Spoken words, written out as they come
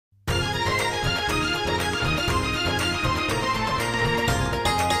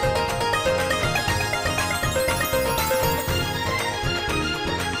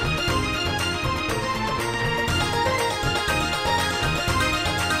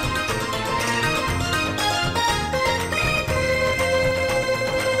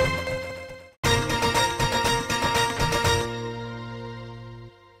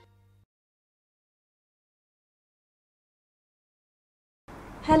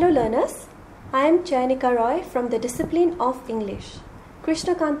Hello learners, I am Chayanika from the discipline of English,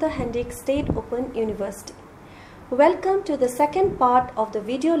 Krishnakanta Hendik State Open University. Welcome to the second part of the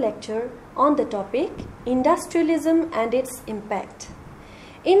video lecture on the topic Industrialism and its Impact.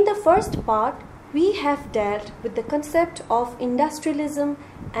 In the first part, we have dealt with the concept of industrialism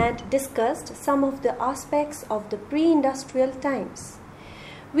and discussed some of the aspects of the pre-industrial times.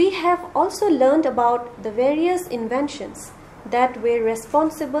 We have also learned about the various inventions that were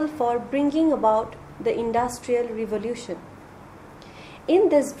responsible for bringing about the Industrial Revolution. In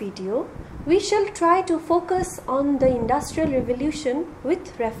this video, we shall try to focus on the Industrial Revolution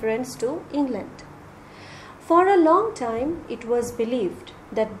with reference to England. For a long time, it was believed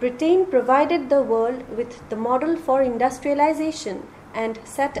that Britain provided the world with the model for industrialization and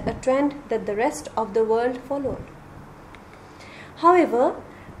set a trend that the rest of the world followed. However,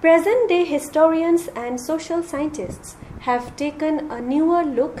 present-day historians and social scientists have taken a newer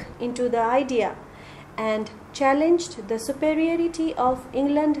look into the idea and challenged the superiority of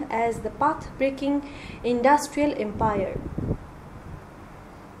England as the path-breaking industrial empire.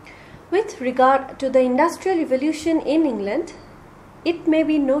 With regard to the Industrial Revolution in England, it may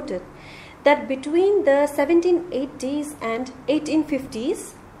be noted that between the 1780s and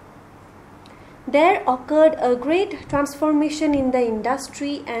 1850s, there occurred a great transformation in the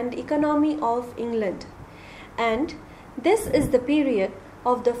industry and economy of England, and this is the period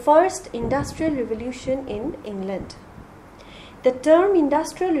of the first Industrial Revolution in England. The term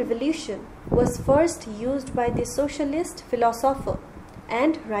Industrial Revolution was first used by the socialist philosopher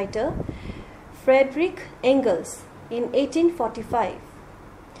and writer Friedrich Engels in 1845.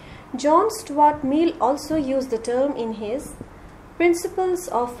 John Stuart Mill also used the term in his Principles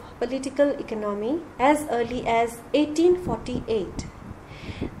of Political Economy as early as 1848.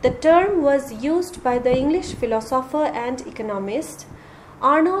 The term was used by the English philosopher and economist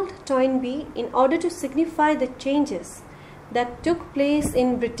Arnold Toynbee in order to signify the changes that took place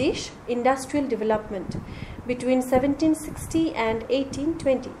in British industrial development between 1760 and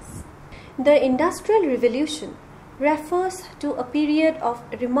 1820s. The Industrial Revolution refers to a period of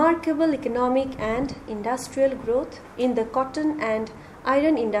remarkable economic and industrial growth in the cotton and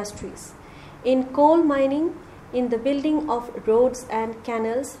iron industries, in coal mining, in the building of roads and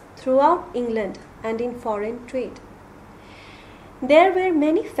canals throughout England, and in foreign trade. There were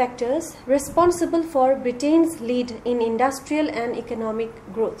many factors responsible for Britain's lead in industrial and economic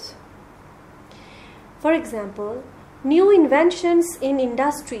growth. For example, new inventions in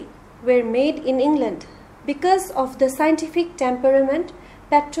industry were made in England because of the scientific temperament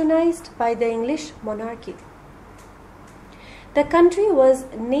patronized by the English monarchy. The country was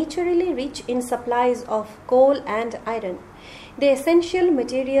naturally rich in supplies of coal and iron, the essential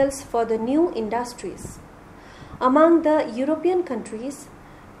materials for the new industries. Among the European countries,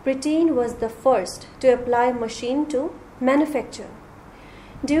 Britain was the first to apply machine to manufacture.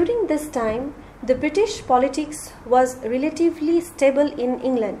 During this time, the British politics was relatively stable in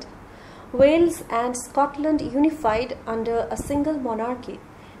England. Wales and Scotland unified under a single monarchy.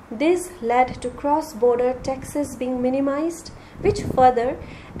 This led to cross-border taxes being minimized, which further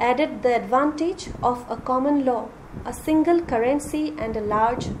added the advantage of a common law, a single currency and a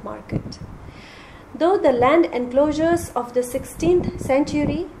large market. Though the land enclosures of the 16th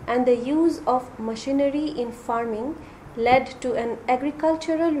century and the use of machinery in farming led to an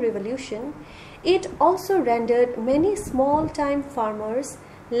agricultural revolution, it also rendered many small-time farmers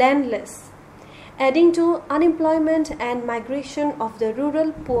landless, adding to unemployment and migration of the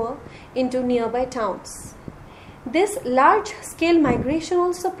rural poor into nearby towns. This large-scale migration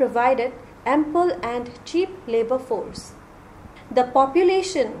also provided ample and cheap labor force. The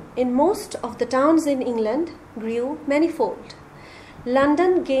population in most of the towns in England grew manifold.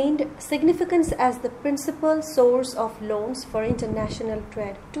 London gained significance as the principal source of loans for international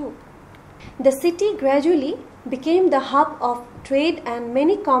trade too. The city gradually became the hub of trade, and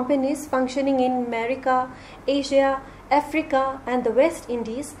many companies functioning in America, Asia, Africa and the West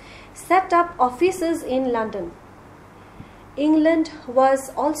Indies set up offices in London. England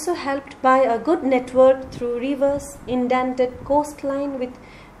was also helped by a good network through rivers, indented coastline with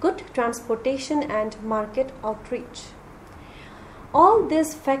good transportation and market outreach. All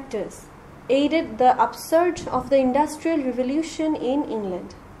these factors aided the upsurge of the Industrial Revolution in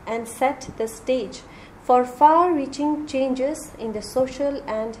England and set the stage for far-reaching changes in the social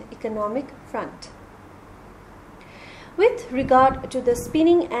and economic front. With regard to the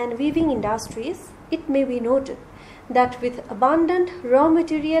spinning and weaving industries, it may be noted that with abundant raw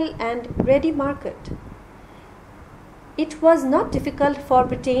material and ready market, it was not difficult for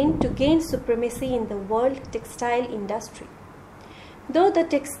Britain to gain supremacy in the world textile industry. Though the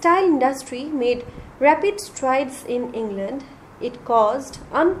textile industry made rapid strides in England, it caused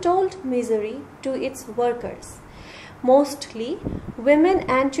untold misery to its workers, mostly women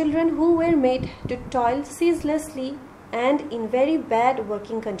and children who were made to toil ceaselessly and in very bad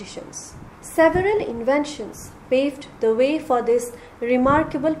working conditions. Several inventions paved the way for this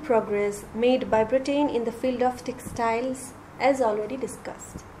remarkable progress made by Britain in the field of textiles, as already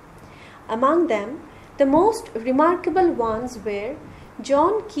discussed. Among them, the most remarkable ones were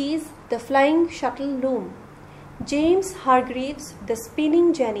John Key's the flying shuttle loom, James Hargreaves' the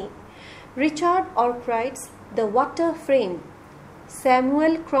spinning jenny, Richard Arkwright's the water frame,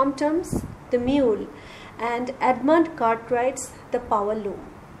 Samuel Crompton's the mule, and Edmund Cartwright's the power loom.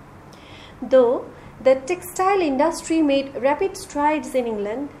 Though the textile industry made rapid strides in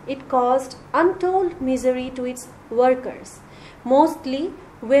England, it caused untold misery to its workers, mostly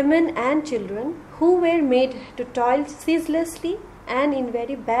women and children who were made to toil ceaselessly and in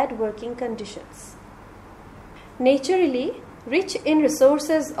very bad working conditions. Naturally rich in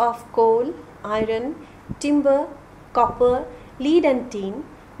resources of coal, iron, timber, copper, lead and tin,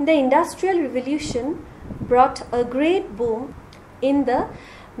 the Industrial Revolution brought a great boom in the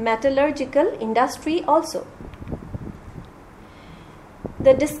metallurgical industry also.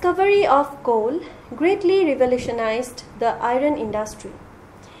 The discovery of coal greatly revolutionized the iron industry,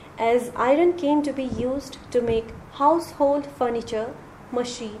 as iron came to be used to make household furniture,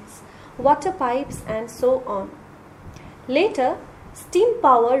 machines, water pipes and so on. Later, steam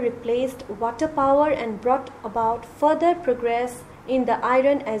power replaced water power and brought about further progress in the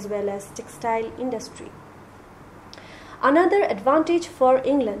iron as well as textile industry. Another advantage for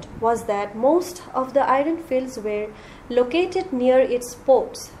England was that most of the iron fields were located near its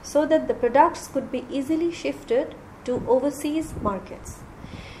ports so that the products could be easily shifted to overseas markets.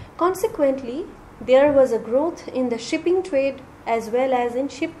 Consequently, there was a growth in the shipping trade as well as in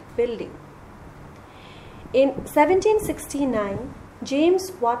shipbuilding. In 1769,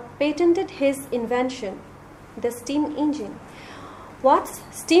 James Watt patented his invention, the steam engine. Watt's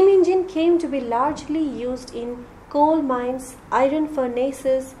steam engine came to be largely used in coal mines, iron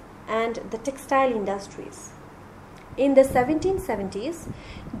furnaces, and the textile industries. In the 1770s,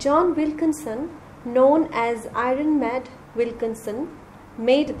 John Wilkinson, known as Iron Mad Wilkinson,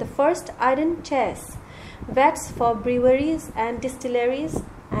 made the first iron chess, vats for breweries and distilleries,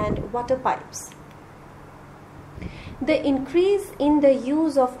 and water pipes. The increase in the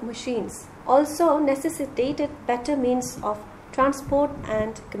use of machines also necessitated better means of transport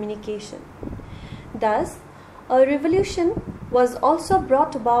and communication. Thus, a revolution was also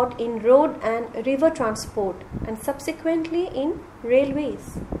brought about in road and river transport and subsequently in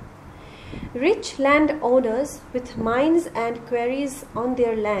railways. Rich landowners with mines and quarries on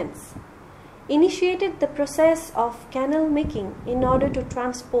their lands initiated the process of canal making in order to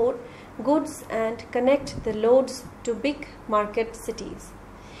transport goods and connect the loads to big market cities.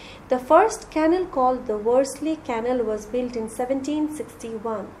 The first canal, called the Worsley Canal, was built in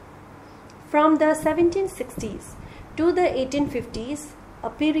 1761. From the 1760s to the 1850s, a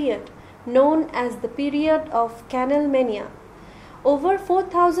period known as the period of canal mania, over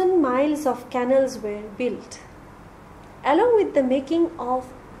 4,000 miles of canals were built. Along with the making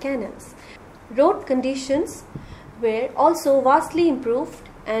of canals, road conditions were also vastly improved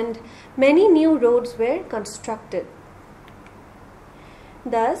and many new roads were constructed.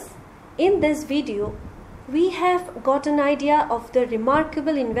 Thus, in this video, we have got an idea of the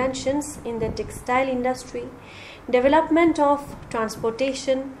remarkable inventions in the textile industry, development of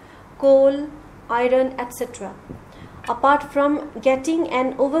transportation, coal, iron, etc. Apart from getting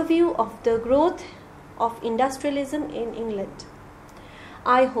an overview of the growth of industrialism in England.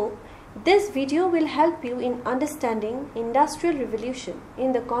 I hope this video will help you in understanding Industrial Revolution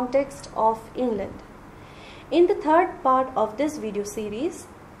in the context of England. In the third part of this video series,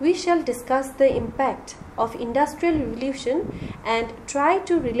 we shall discuss the impact of Industrial Revolution and try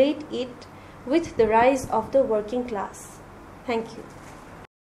to relate it with the rise of the working class. Thank you.